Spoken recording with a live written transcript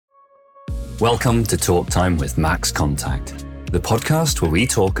Welcome to Talk Time with Max Contact, the podcast where we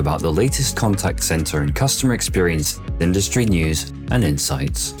talk about the latest contact center and customer experience industry news and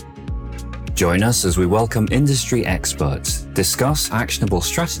insights. Join us as we welcome industry experts, discuss actionable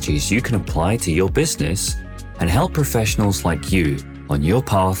strategies you can apply to your business, and help professionals like you on your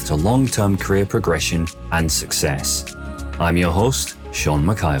path to long-term career progression and success. I'm your host, Sean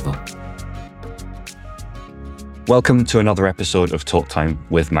McIver. Welcome to another episode of Talk Time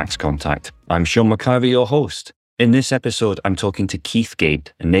with Max Contact. I'm Sean McIver, your host. In this episode, I'm talking to Keith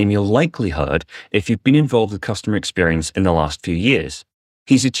Gait, a name you'll likely heard if you've been involved with customer experience in the last few years.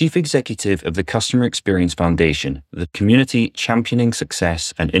 He's the Chief Executive of the Customer Experience Foundation, the community championing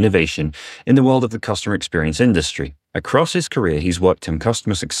success and innovation in the world of the customer experience industry. Across his career, he's worked in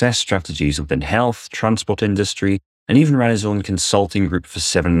customer success strategies within health, transport industry, and even ran his own consulting group for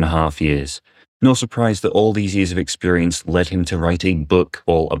 7.5 years. No surprise that all these years of experience led him to write a book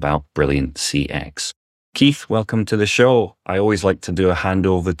all about brilliant CX. Keith, welcome to the show. I always like to do a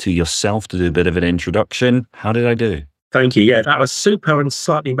handover to yourself to do a bit of an introduction. How did I do? Thank you. Yeah, that was super and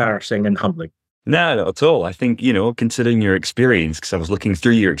slightly embarrassing and humbling. No, not at all. I think, considering your experience, because I was looking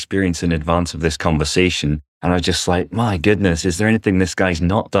through your experience in advance of this conversation, and I was just like, my goodness, is there anything this guy's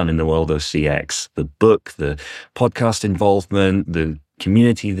not done in the world of CX? The book, the podcast involvement, the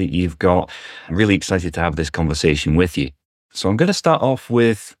community that you've got. I'm really excited to have this conversation with you. So I'm going to start off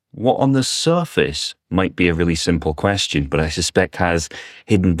with what on the surface might be a really simple question, but I suspect has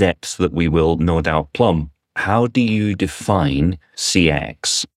hidden depths that we will no doubt plumb. How do you define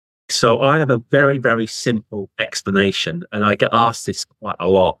CX? So I have a very, very simple explanation, and I get asked this quite a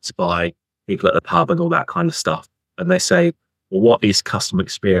lot by people at the pub and all that kind of stuff. And they say, well, what is customer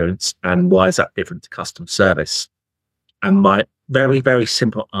experience and why is that different to customer service? And my very, very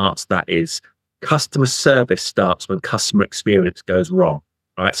simple answer to that is customer service starts when customer experience goes wrong.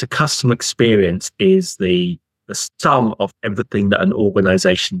 Right? So customer experience is the sum of everything that an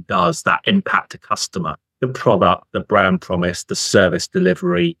organization does that impact a customer. The product, the brand promise, the service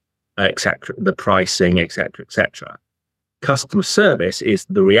delivery, etc., the pricing, etc., etc. Customer service is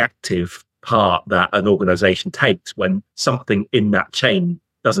the reactive part that an organization takes when something in that chain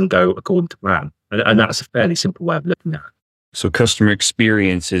doesn't go according to plan. And that's a fairly simple way of looking at it. So customer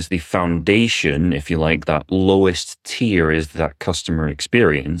experience is the foundation, if you like, that lowest tier is that customer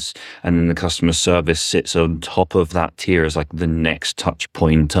experience. And then the customer service sits on top of that tier as like the next touch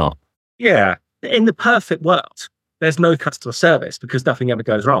point up. Yeah. In the perfect world, there's no customer service because nothing ever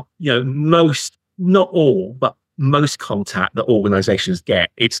goes wrong. Most, not all, but most contact that organizations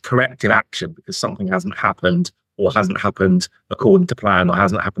get, it's corrective action because something hasn't happened or hasn't happened according to plan or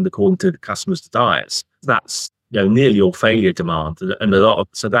hasn't happened according to the customer's desires. That's nearly all failure demand and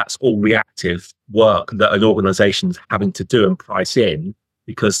so that's all reactive work that an organization's having to do and price in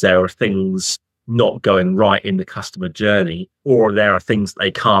because there are things not going right in the customer journey, or there are things they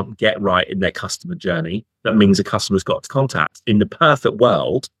can't get right in their customer journey. That means the customer's got to contact. In the perfect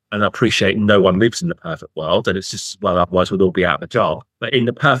world, and I appreciate no one lives in the perfect world, and it's just, well, otherwise we'd all be out of a job. But in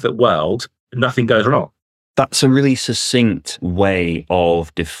the perfect world, nothing goes wrong. That's a really succinct way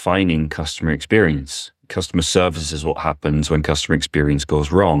of defining customer experience. Customer service is what happens when customer experience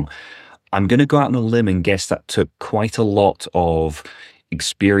goes wrong. I'm going to go out on a limb and guess that took quite a lot of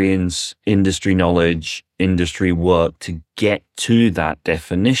experience, industry knowledge, industry work to get to that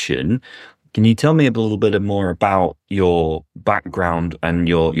definition. Can you tell me a little bit more about your background and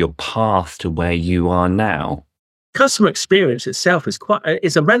your path to where you are now? Customer experience itself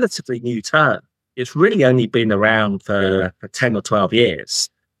is a relatively new term. It's really only been around for 10 or 12 years.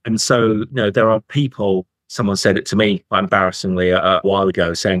 And so, there are people, someone said it to me quite embarrassingly a while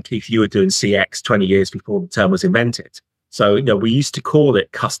ago, saying, Keith, you were doing CX 20 years before the term was invented. So, we used to call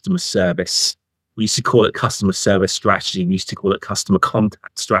it customer service. We used to call it customer service strategy. We used to call it customer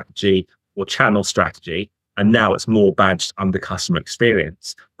contact strategy or channel strategy. And now it's more badged under customer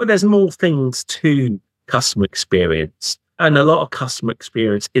experience. But there's more things to customer experience. And a lot of customer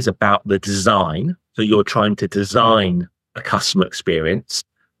experience is about the design. So you're trying to design a customer experience,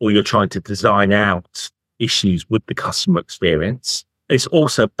 or you're trying to design out issues with the customer experience. It's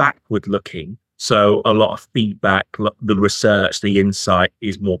also backward looking. So a lot of feedback, the research, the insight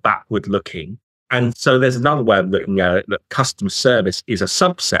is more backward looking. And so there's another way of looking at it, that customer service is a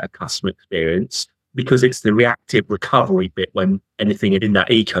subset of customer experience because it's the reactive recovery bit when anything in that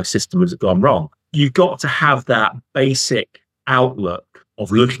ecosystem has gone wrong. You've got to have that basic outlook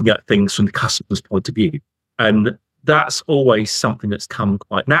of looking at things from the customer's point of view. And that's always something that's come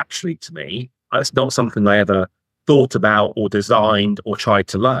quite naturally to me. It's not something I ever thought about or designed or tried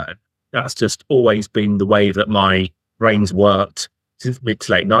to learn. That's just always been the way that my brain's worked since mid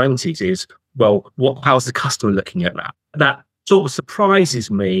to late 90s is well, how's the customer looking at that? That sort of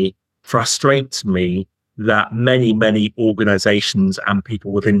surprises me, frustrates me that many organizations and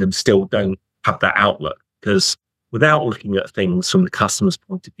people within them still don't have that outlook. Because without looking at things from the customer's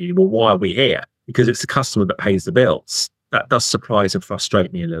point of view, well, why are we here? Because it's the customer that pays the bills. That does surprise and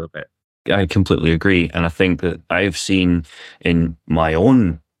frustrate me a little bit. I completely agree. And I think that I've seen in my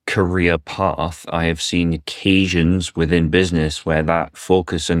own career path, I have seen occasions within business where that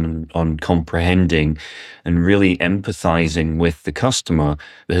focus on comprehending and really empathizing with the customer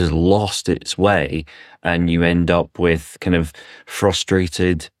has lost its way. And you end up with kind of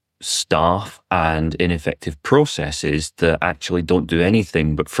frustrated staff and ineffective processes that actually don't do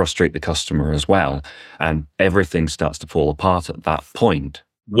anything but frustrate the customer as well. And everything starts to fall apart at that point.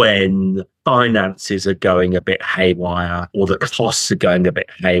 When finances are going a bit haywire, or the costs are going a bit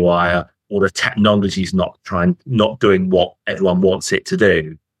haywire, or the technology's not doing what everyone wants it to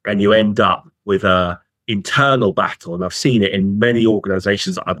do, and you end up with a internal battle. And I've seen it in many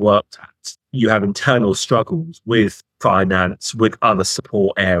organizations that I've worked at. You have internal struggles with finance, with other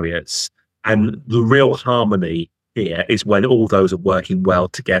support areas. And the real harmony here is when all those are working well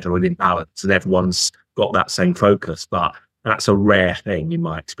together and in balance and everyone's got that same focus. But that's a rare thing in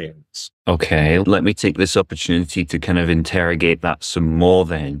my experience. Okay, let me take this opportunity to kind of interrogate that some more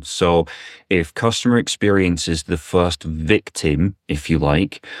then. So if customer experience is the first victim, if you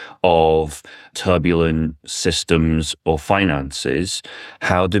like, of turbulent systems or finances,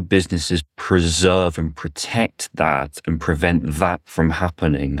 how do businesses preserve and protect that and prevent that from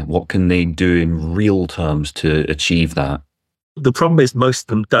happening? What can they do in real terms to achieve that? The problem is most of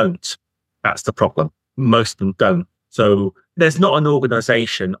them don't. That's the problem. Most of them don't. So there's not an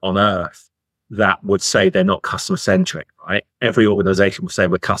organization on earth that would say they're not customer centric, right? Every organization will say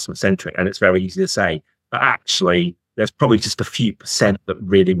we're customer centric, and it's very easy to say, but actually there's probably just a few percent that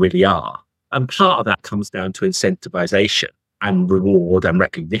really are. And part of that comes down to incentivization and reward and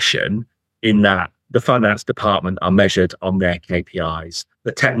recognition, in that the finance department are measured on their KPIs,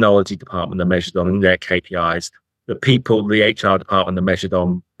 the technology department are measured on their KPIs, the people, the HR department are measured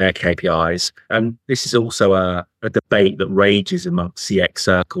on their KPIs. And this is also a debate that rages amongst CX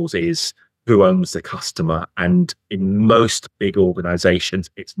circles, is who owns the customer. And in most big organizations,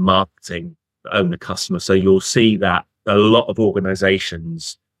 it's marketing that own the customer. So you'll see that a lot of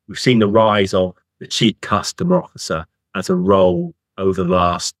organizations, we've seen the rise of the chief customer officer as a role over the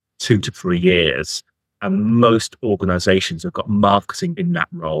last 2 to 3 years. And most organizations have got marketing in that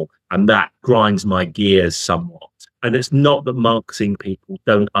role. And that grinds my gears somewhat. And it's not that marketing people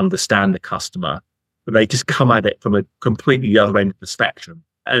don't understand the customer, but they just come at it from a completely other end of the spectrum.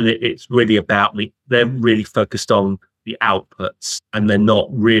 And it's really about they're really focused on the outputs, and they're not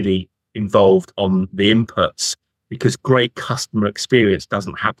really involved on the inputs, because great customer experience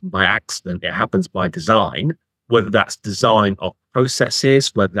doesn't happen by accident. It happens by design, whether that's design of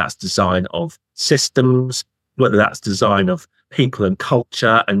processes, whether that's design of systems, whether that's design of people and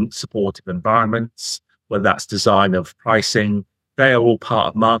culture and supportive environments, whether that's design of pricing. They are all part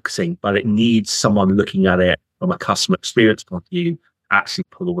of marketing, but it needs someone looking at it from a customer experience point of view, actually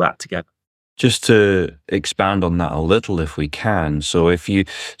pull all that together. Just to expand on that a little, if we can. So if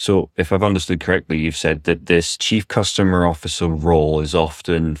I've understood correctly, you've said that this chief customer officer role is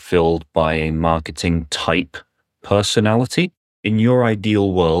often filled by a marketing type personality. In your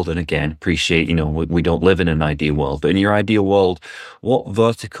ideal world, and again, appreciate, we don't live in an ideal world, but in your ideal world, what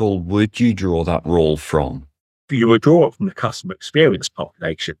vertical would you draw that role from? You would draw it from the customer experience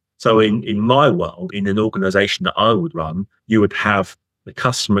population. So in my world, in an organization that I would run, you would have the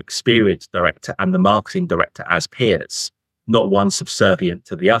customer experience director and the marketing director as peers, not one subservient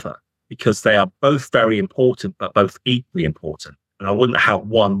to the other, because they are both very important, but both equally important. And I wouldn't have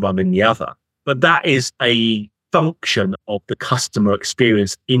one running the other. But that is a function of the customer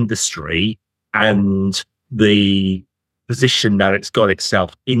experience industry and the position that it's got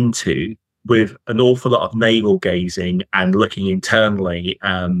itself into, with an awful lot of navel gazing and looking internally.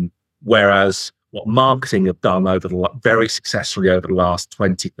 Whereas what marketing have done very successfully over the last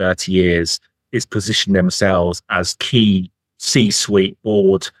 20, 30 years is position themselves as key C-suite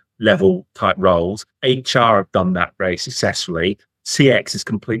board level type roles. HR have done that very successfully. CX has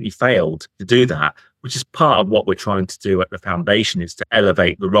completely failed to do that, which is part of what we're trying to do at the foundation, is to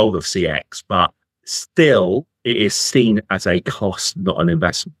elevate the role of CX, but still it is seen as a cost, not an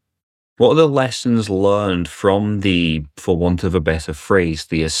investment. What are the lessons learned from for want of a better phrase,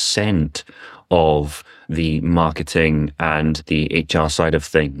 the ascent of the marketing and the HR side of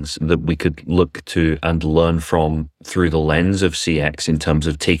things that we could look to and learn from through the lens of CX in terms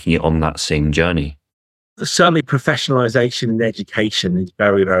of taking it on that same journey? Certainly professionalization and education is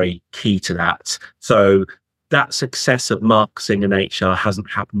very, very key to that. So that success of marketing and HR hasn't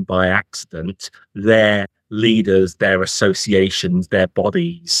happened by accident. Their leaders, their associations, their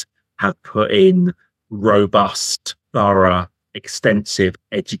bodies have put in robust, thorough, extensive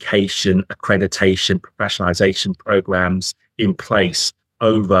education, accreditation, professionalization programs in place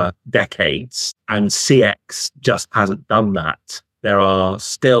over decades. And CX just hasn't done that. There are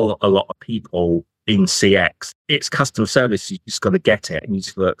still a lot of people in CX. It's customer service. You just got to get it and you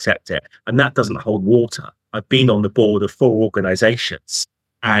just got to accept it. And that doesn't hold water. I've been on the board of 4 organizations,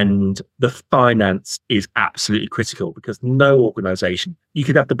 and the finance is absolutely critical, because no organization, you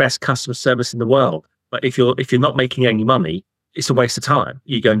could have the best customer service in the world, but if you're not making any money, it's a waste of time.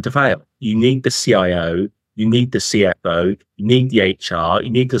 You're going to fail. You need the CIO, you need the CFO, you need the HR, you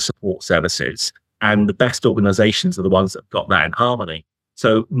need the support services. And the best organizations are the ones that have got that in harmony.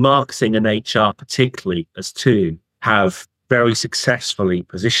 So marketing and HR, particularly as two, have very successfully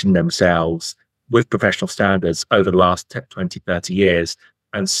positioned themselves with professional standards over the last 20, 30 years.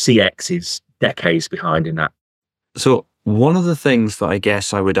 And CX is decades behind in that. So one of the things that I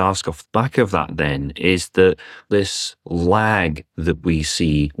guess I would ask off the back of that then is that this lag that we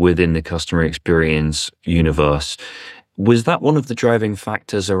see within the customer experience universe, was that one of the driving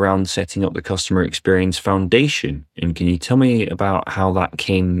factors around setting up the customer experience foundation? And can you tell me about how that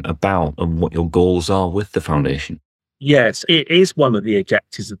came about and what your goals are with the foundation? Yes, it is one of the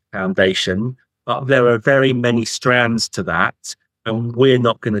objectives of the foundation, but there are very many strands to that. And we're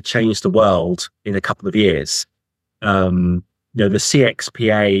not going to change the world in a couple of years. The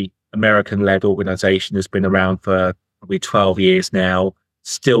CXPA American-led organization has been around for probably 12 years now,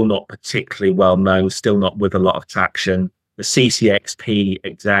 still not particularly well known, still not with a lot of traction. The CCXP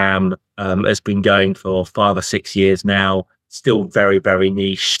exam has been going for 5 or 6 years now, still very, very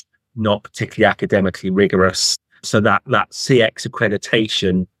niche, not particularly academically rigorous. So that CX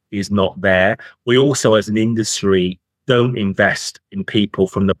accreditation is not there. We also, as an industry, don't invest in people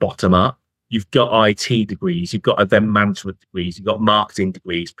from the bottom up. You've got IT degrees, you've got event management degrees, you've got marketing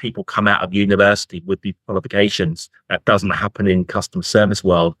degrees. People come out of university with these qualifications. That doesn't happen in customer service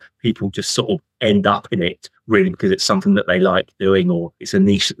world. People just sort of end up in it really because it's something that they like doing, or it's a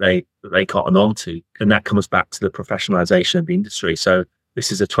niche that they cotton onto. And that comes back to the professionalization of the industry. So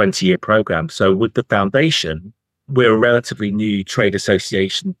this is a 20-year program. So with the foundation, we're a relatively new trade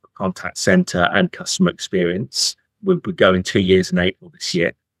association, contact center and customer experience. We're going 2 years in April this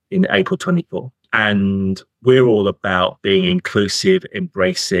year, in April 24. And we're all about being inclusive,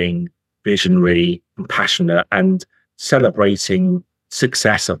 embracing, visionary, compassionate, and celebrating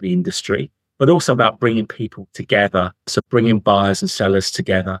success of the industry, but also about bringing people together. So bringing buyers and sellers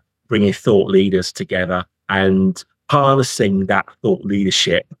together, bringing thought leaders together, and harnessing that thought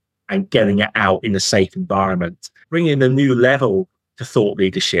leadership and getting it out in a safe environment, bringing a new level to thought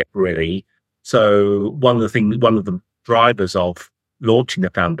leadership, really. So one of the drivers of launching the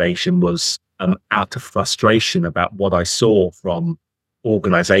foundation was out of frustration about what I saw from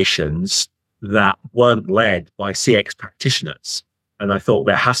organizations that weren't led by CX practitioners. And I thought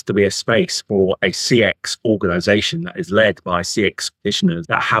there has to be a space for a CX organization that is led by CX practitioners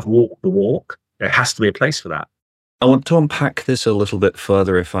that have walked the walk. There has to be a place for that. I want to unpack this a little bit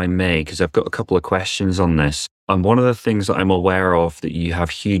further, if I may, because I've got a couple of questions on this. And one of the things that I'm aware of that you have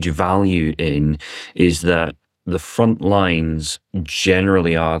huge value in is that the front lines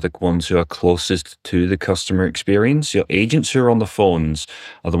generally are the ones who are closest to the customer experience. Your agents who are on the phones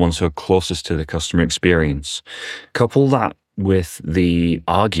are the ones who are closest to the customer experience. Couple that with the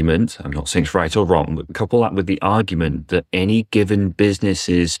argument, I'm not saying it's right or wrong, but couple that with the argument that any given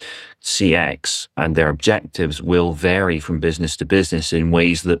business's CX and their objectives will vary from business to business in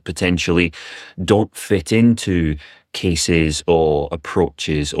ways that potentially don't fit into cases or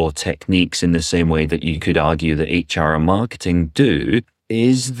approaches or techniques in the same way that you could argue that HR and marketing do.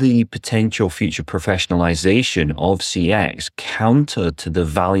 Is the potential future professionalization of CX counter to the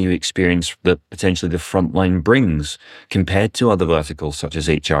value experience that potentially the frontline brings compared to other verticals such as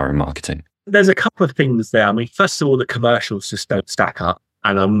HR and marketing? There's a couple of things there. I mean, first of all, the commercials just don't stack up,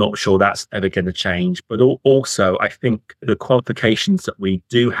 and I'm not sure that's ever going to change. But also, I think the qualifications that we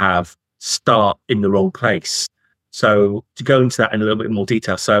do have start in the wrong place. So to go into that in a little bit more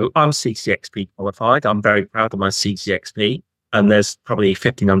detail. So I'm CCXP qualified. I'm very proud of my CCXP. And there's probably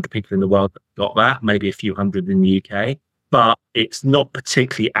 1,500 people in the world that got that, maybe a few hundred in the UK. But it's not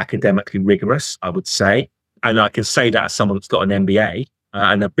particularly academically rigorous, I would say. And I can say that as someone that's got an MBA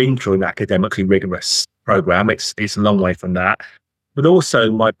and I've been through an academically rigorous program. It's a long way from that. But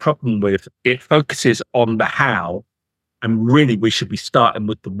also my problem with it focuses on the how. And really, we should be starting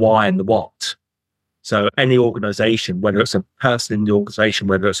with the why and the what. So any organization, whether it's a person in the organization,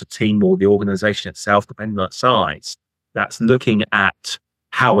 whether it's a team or the organization itself, depending on its size, that's looking at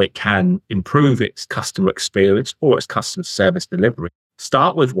how it can improve its customer experience or its customer service delivery.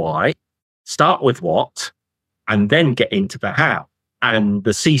 Start with why, start with what, and then get into the how. And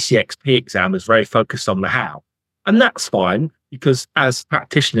the CCXP exam is very focused on the how. And that's fine, because as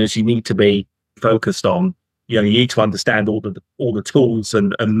practitioners, you need to be focused on, you need to understand all the tools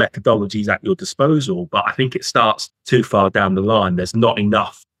and methodologies at your disposal. But I think it starts too far down the line. There's not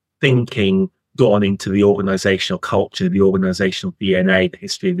enough thinking gone into the organizational culture, the organizational DNA, the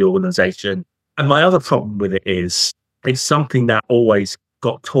history of the organization. And my other problem with it is it's something that always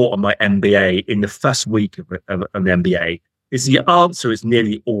got taught on my MBA in the first week of an MBA, is the answer is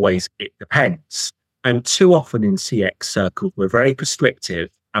nearly always, it depends. And too often in CX circles, we're very prescriptive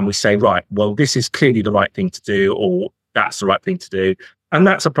and we say, right, well, this is clearly the right thing to do, or that's the right thing to do. And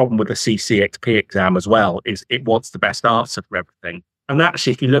that's a problem with the CCXP exam as well, is it wants the best answer for everything. And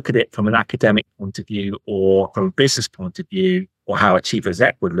actually, if you look at it from an academic point of view or from a business point of view, or how a chief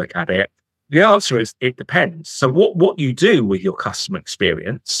exec would look at it, the answer is it depends. So what you do with your customer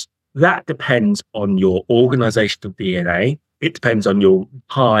experience, that depends on your organizational DNA. It depends on your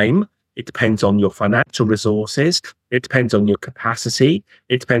time. It depends on your financial resources. It depends on your capacity.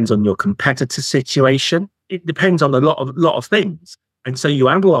 It depends on your competitor situation. It depends on a lot of things. And so you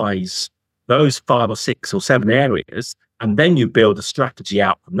analyze those 5 or 6 or 7 areas, and then you build a strategy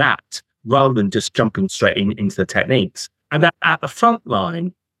out from that, rather than just jumping straight into the techniques. And at the front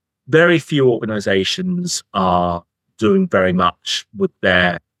line, very few organizations are doing very much with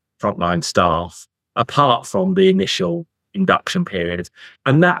their frontline staff, apart from the initial induction period.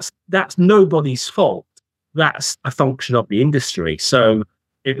 And that's nobody's fault. That's a function of the industry. So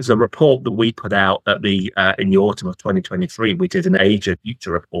it was a report that we put out at in the autumn of 2023. We did an agent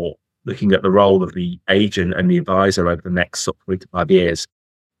future report looking at the role of the agent and the advisor over the next 3 to 5 years.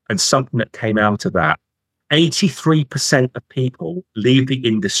 And something that came out of that, 83% of people leave the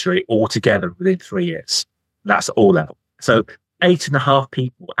industry altogether within 3 years. That's at all level. So 8.5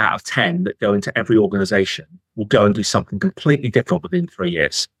 people out of 10 that go into every organization will go and do something completely different within 3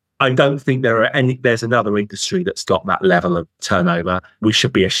 years. I don't think there's another industry that's got that level of turnover. We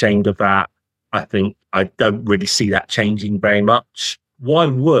should be ashamed of that. I don't really see that changing very much. Why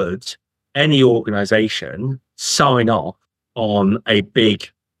would any organization sign off on a big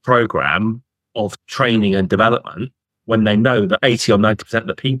program of training and development when they know that 80 or 90% of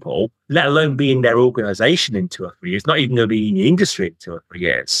the people, let alone be in their organization in 2 or 3 years, not even going to be in the industry in 2 or 3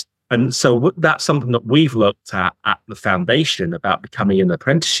 years? And so that's something that we've looked at the foundation about becoming an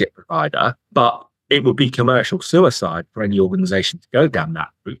apprenticeship provider, but it would be commercial suicide for any organization to go down that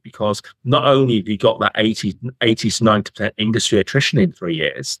route, because not only have you got that 80 to 90% industry attrition in 3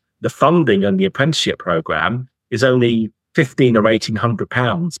 years, the funding and the apprenticeship program is only £1,500 or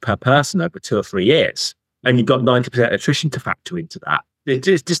 £1,800 per person over 2 or 3 years. And you've got 90% attrition to factor into that. It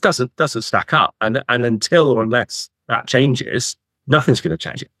just doesn't stack up. And until or unless that changes, nothing's going to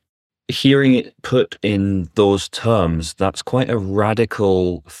change it. Hearing it put in those terms, that's quite a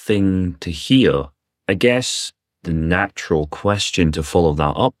radical thing to hear. I guess the natural question to follow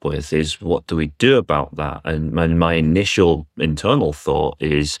that up with is, what do we do about that? And my initial internal thought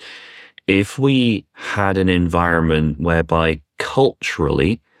is, if we had an environment whereby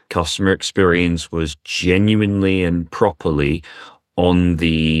culturally customer experience was genuinely and properly on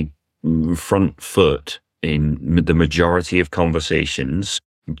the front foot in the majority of conversations,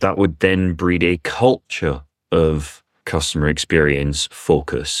 that would then breed a culture of customer experience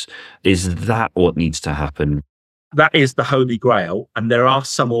focus. Is that what needs to happen? That is the holy grail. And there are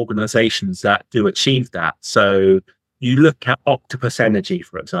some organizations that do achieve that. So you look at Octopus Energy,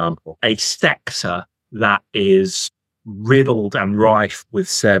 for example, a sector that is riddled and rife with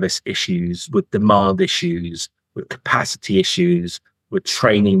service issues, with demand issues, with capacity issues, with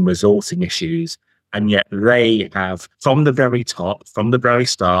training, resourcing issues. And yet they have, from the very top, from the very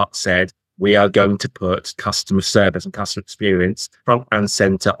start, said, we are going to put customer service and customer experience front and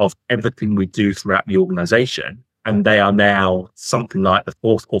center of everything we do throughout the organization. And they are now something like the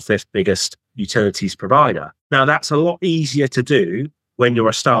 4th or 5th biggest utilities provider. Now, that's a lot easier to do when you're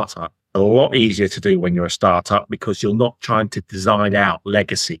a startup. A lot easier to do when you're a startup, because you're not trying to design out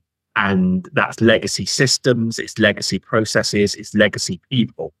legacy. And that's legacy systems, it's legacy processes, it's legacy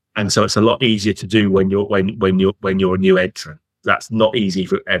people. And so it's a lot easier to do when you're a new entrant. That's not easy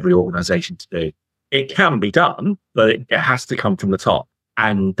for every organization to do. It can be done, but it has to come from the top.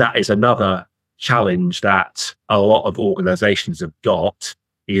 And that is another challenge that a lot of organizations have got,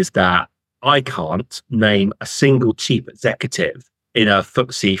 is that I can't name a single chief executive in a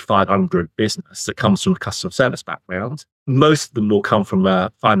FTSE 500 business that comes from a customer service background. Most of them will come from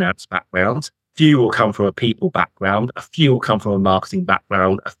a finance background. Few will come from a people background. A few will come from a marketing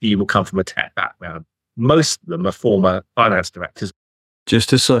background. A few will come from a tech background. Most of them are former finance directors. Just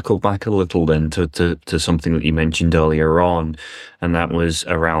to circle back a little then to something that you mentioned earlier on, and that was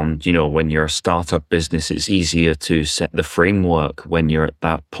around, when you're a startup business, it's easier to set the framework when you're at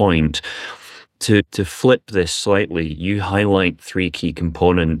that point. To flip this slightly, you highlight three key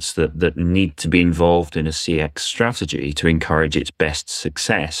components that need to be involved in a CX strategy to encourage its best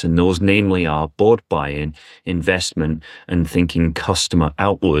success. And those namely are board buy-in, investment, and thinking customer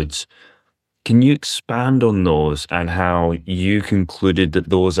outwards. Can you expand on those and how you concluded that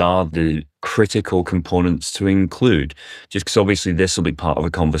those are the critical components to include? Just because obviously this will be part of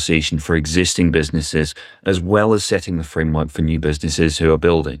a conversation for existing businesses, as well as setting the framework for new businesses who are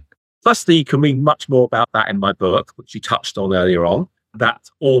building. Firstly, you can read much more about that in my book, which you touched on earlier on.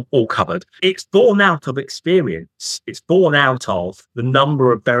 That's all covered. It's born out of experience. It's born out of the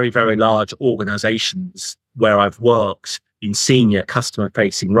number of very, very large organizations where I've worked in senior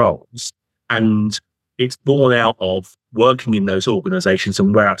customer-facing roles. And it's born out of working in those organizations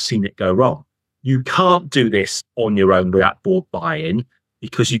and where I've seen it go wrong. You can't do this on your own without board buy-in,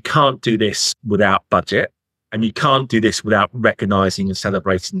 because you can't do this without budget. And you can't do this without recognizing and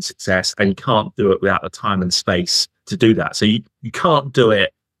celebrating success. And you can't do it without the time and space to do that. So you can't do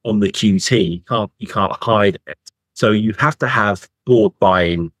it on the QT. You can't hide it. So you have to have board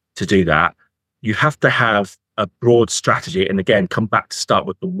buy-in to do that. You have to have a broad strategy. And again, come back to start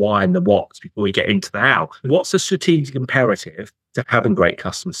with the why and the what before we get into the how. What's the strategic imperative to having great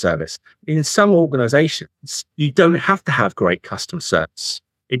customer service? In some organizations, you don't have to have great customer service.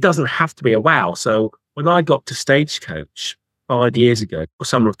 It doesn't have to be a wow. So when I got to Stagecoach 5 years ago, or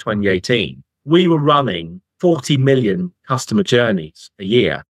summer of 2018, we were running 40 million customer journeys a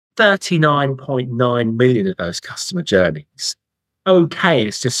year, 39.9 million of those customer journeys. Okay,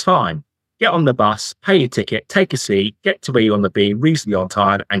 it's just fine. Get on the bus, pay your ticket, take a seat, get to where you want to be reasonably on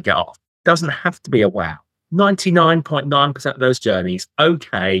time and get off. Doesn't have to be a wow. 99.9% of those journeys,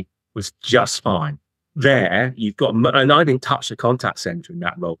 okay, was just fine. There, you've got, and I didn't touch the contact center in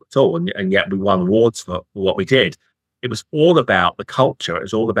that role at all, and yet we won awards for what we did. It was all about the culture. It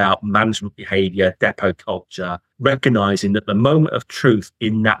was all about management behavior, depot culture, recognizing that the moment of truth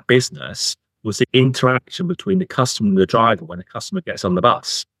in that business was the interaction between the customer and the driver when the customer gets on the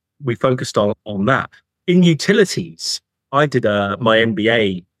bus. We focused on that. In utilities, I did my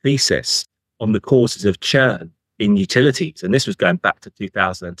MBA thesis on the causes of churn in utilities, and this was going back to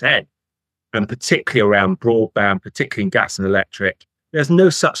 2010. And particularly around broadband, particularly in gas and electric, there's no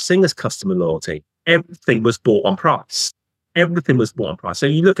such thing as customer loyalty. Everything was bought on price. Everything was bought on price. So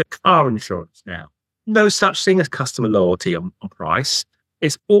you look at car insurance now, no such thing as customer loyalty on price.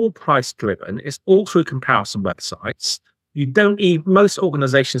 It's all price driven. It's all through comparison websites. Most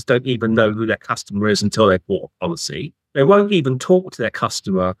organizations don't even know who their customer is until they've bought a policy. They won't even talk to their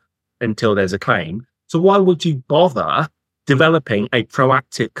customer until there's a claim. So why would you bother developing a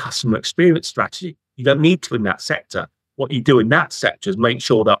proactive customer experience strategy? You don't need to in that sector. What you do in that sector is make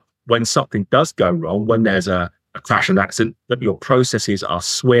sure that when something does go wrong, when there's a crash and accident, that your processes are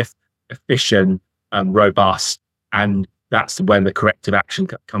swift, efficient, and robust. And that's when the corrective action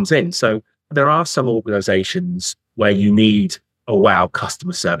comes in. So there are some organizations where you need a wow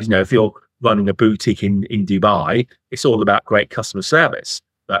customer service. If you're running a boutique in Dubai, it's all about great customer service.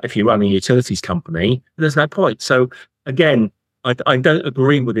 But if you're running a utilities company, there's no point. So again, I don't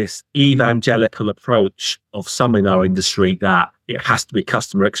agree with this evangelical approach of some in our industry that it has to be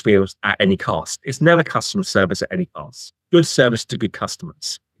customer experience at any cost. It's never customer service at any cost. Good service to good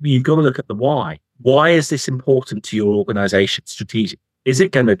customers. You've got to look at the why. Why is this important to your organization strategic? Is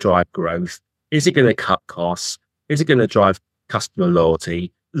it going to drive growth? Is it going to cut costs? Is it going to drive customer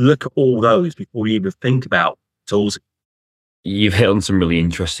loyalty? Look at all those before you even think about tools. You've hit on some really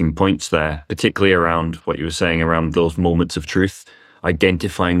interesting points there, particularly around what you were saying around those moments of truth,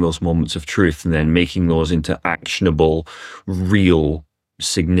 identifying those moments of truth and then making those into actionable, real,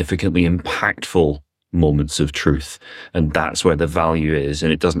 significantly impactful moments of truth. And that's where the value is.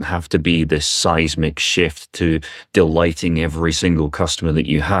 And it doesn't have to be this seismic shift to delighting every single customer that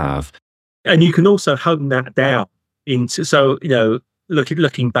you have. And you can also hone that down into, so,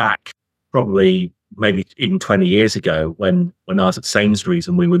 looking back, probably maybe even 20 years ago when I was at Sainsbury's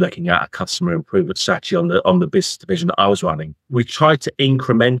and we were looking at a customer improvement strategy on the business division that I was running, we tried to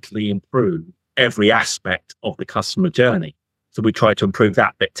incrementally improve every aspect of the customer journey. So we tried to improve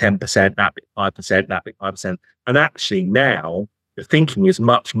that bit 10%, that bit 5%, that bit 5%. And actually now the thinking is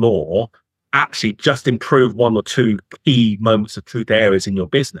much more, actually just improve one or two key moments of truth areas in your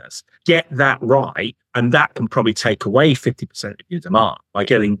business. Get that right, and that can probably take away 50% of your demand by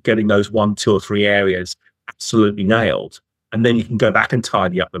getting those 1, 2, or 3 areas absolutely nailed. And then you can go back and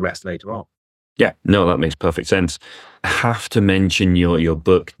tidy up the rest later on. Yeah, no, that makes perfect sense. I have to mention your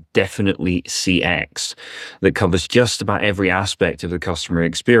book, Definitely CX, that covers just about every aspect of the customer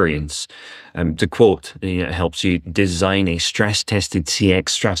experience. To quote, it helps you design a stress-tested CX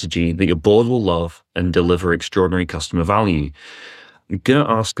strategy that your board will love and deliver extraordinary customer value. I'm going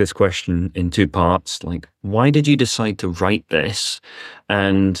to ask this question in 2 parts, like, why did you decide to write this?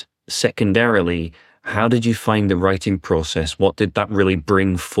 And secondarily, how did you find the writing process? What did that really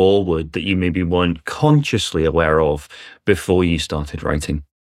bring forward that you maybe weren't consciously aware of before you started writing?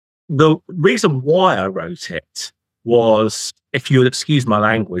 The reason why I wrote it was, if you'll excuse my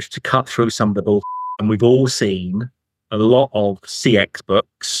language, to cut through some of the bull. And we've all seen a lot of CX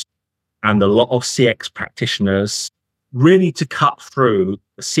books and a lot of CX practitioners really to cut through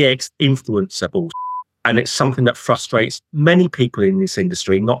the CX influencer bull. And it's something that frustrates many people in this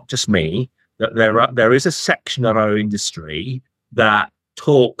industry, not just me. That there is a section of our industry that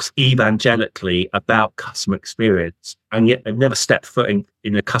talks evangelically about customer experience, and yet they've never stepped foot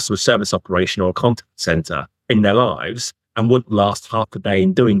in a customer service operation or a contact center in their lives and wouldn't last half a day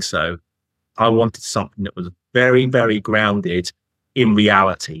in doing so. I wanted something that was very, very grounded in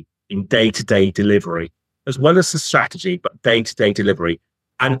reality, in day-to-day delivery, as well as the strategy, but day-to-day delivery.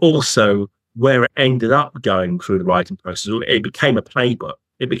 And also where it ended up going through the writing process, it became a playbook.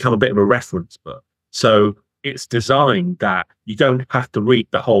 It became a bit of a reference book. So it's designed that you don't have to read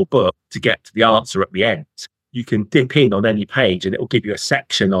the whole book to get to the answer at the end. You can dip in on any page and it will give you a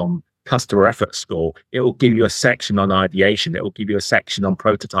section on customer effort score. It will give you a section on ideation. It will give you a section on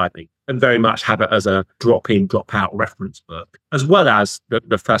prototyping, and very much have it as a drop in, drop out reference book, as well as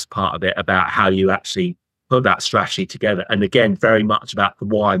the first part of it about how you actually put that strategy together. And again, very much about the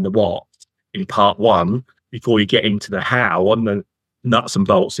why and the what in part 1 before you get into the how and the nuts and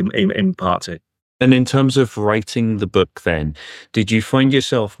bolts in part 2. And in terms of writing the book then, did you find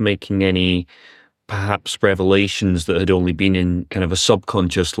yourself making any perhaps revelations that had only been in kind of a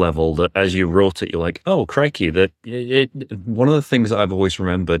subconscious level, that as you wrote it, you're like, oh, crikey, one of the things that I've always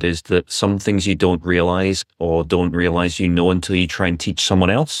remembered is that some things you don't realize you know until you try and teach someone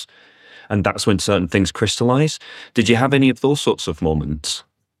else. And that's when certain things crystallize. Did you have any of those sorts of moments?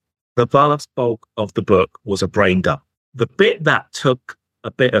 The vast bulk of the book was a brain dump. The bit that took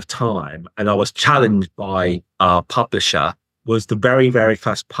a bit of time, and I was challenged by our publisher, was the very, very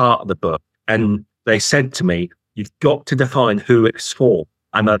first part of the book. And they said to me, you've got to define who it's for.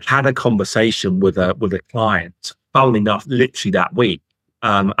 And I'd had a conversation with a client, funnily enough, literally that week.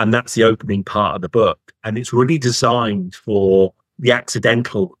 And that's the opening part of the book. And it's really designed for the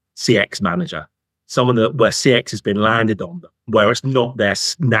accidental CX manager, someone where CX has been landed on them, where it's not their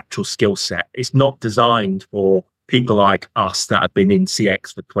natural skill set. It's not designed for people like us that have been in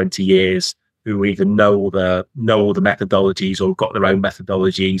CX for 20 years, who even know all the methodologies, or have got their own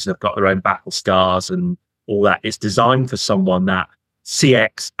methodologies and have got their own battle scars and all that. It's designed for someone that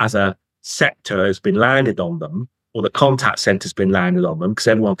CX as a sector has been landed on them, or the contact center has been landed on them, because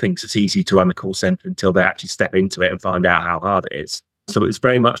everyone thinks it's easy to run a call center until they actually step into it and find out how hard it is. So it's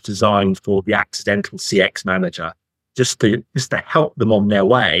very much designed for the accidental CX manager, just to help them on their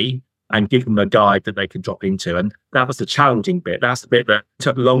way and give them a guide that they can drop into. And that was the challenging bit. That's the bit that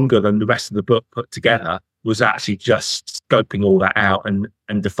took longer than the rest of the book put together, was actually just scoping all that out and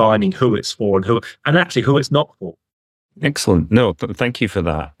defining who it's for and actually who it's not for. Excellent. No, thank you for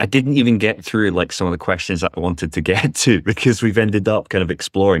that. I didn't even get through like some of the questions that I wanted to get to, because we've ended up kind of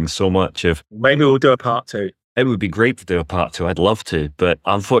exploring so much of. Maybe we'll do a part 2. It would be great to do a part 2. I'd love to, but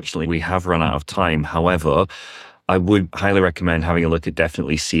unfortunately we have run out of time. However, I would highly recommend having a look at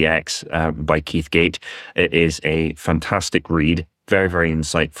Definitely CX by Keith Gait. It is a fantastic read, very, very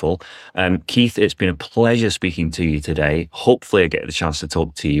insightful. Keith, it's been a pleasure speaking to you today. Hopefully I get the chance to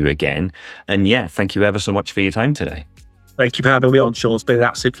talk to you again. And yeah, thank you ever so much for your time today. Thank you for having me on, Sean. It's been an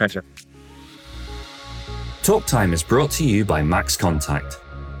absolute pleasure. Talk Time is brought to you by Max Contact.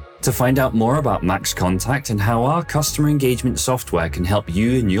 To find out more about Max Contact and how our customer engagement software can help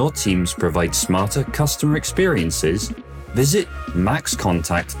you and your teams provide smarter customer experiences, visit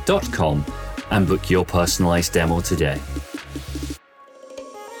maxcontact.com and book your personalized demo today.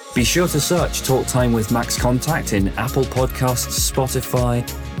 Be sure to search Talk Time with Max Contact in Apple Podcasts, Spotify,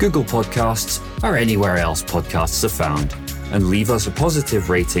 Google Podcasts, or anywhere else podcasts are found, and leave us a positive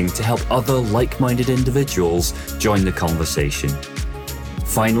rating to help other like-minded individuals join the conversation.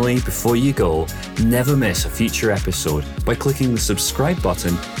 Finally, before you go, never miss a future episode by clicking the subscribe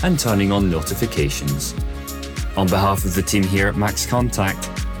button and turning on notifications. On behalf of the team here at Max Contact,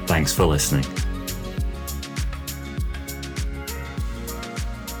 thanks for listening.